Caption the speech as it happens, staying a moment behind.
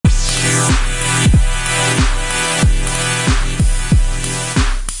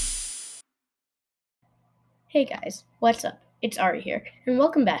Hey guys, what's up? It's Ari here, and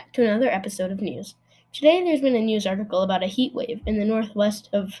welcome back to another episode of news. Today there's been a news article about a heat wave in the northwest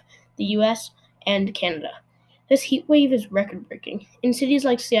of the US and Canada. This heat wave is record breaking. In cities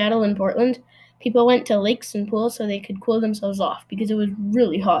like Seattle and Portland, people went to lakes and pools so they could cool themselves off because it was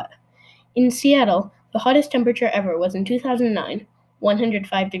really hot. In Seattle, the hottest temperature ever was in 2009,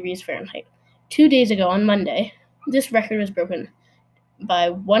 105 degrees Fahrenheit. 2 days ago on Monday, this record was broken by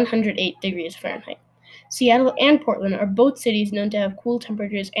 108 degrees Fahrenheit. Seattle and Portland are both cities known to have cool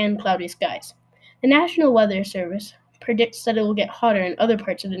temperatures and cloudy skies. The National Weather Service predicts that it will get hotter in other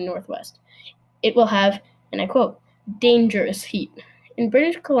parts of the Northwest. It will have, and I quote, dangerous heat. In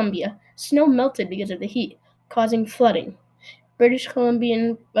British Columbia, snow melted because of the heat, causing flooding. British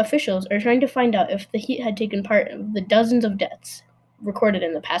Columbian officials are trying to find out if the heat had taken part in the dozens of deaths recorded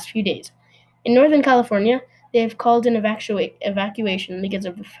in the past few days. In Northern California, they have called an evacuation because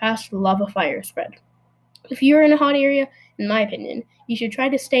of a fast lava fire spread. If you're in a hot area, in my opinion, you should try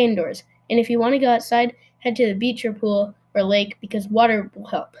to stay indoors, and if you want to go outside, head to the beach or pool or lake because water will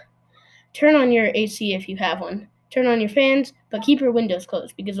help. Turn on your AC if you have one. Turn on your fans, but keep your windows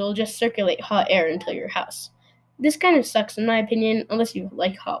closed because it will just circulate hot air into your house. This kind of sucks in my opinion, unless you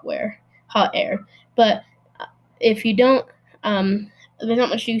like hot air. But if you don't, there's not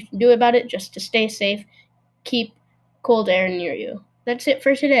much you can do about it. Just to stay safe, keep cold air near you. That's it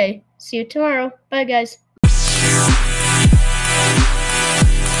for today. See you tomorrow. Bye, guys.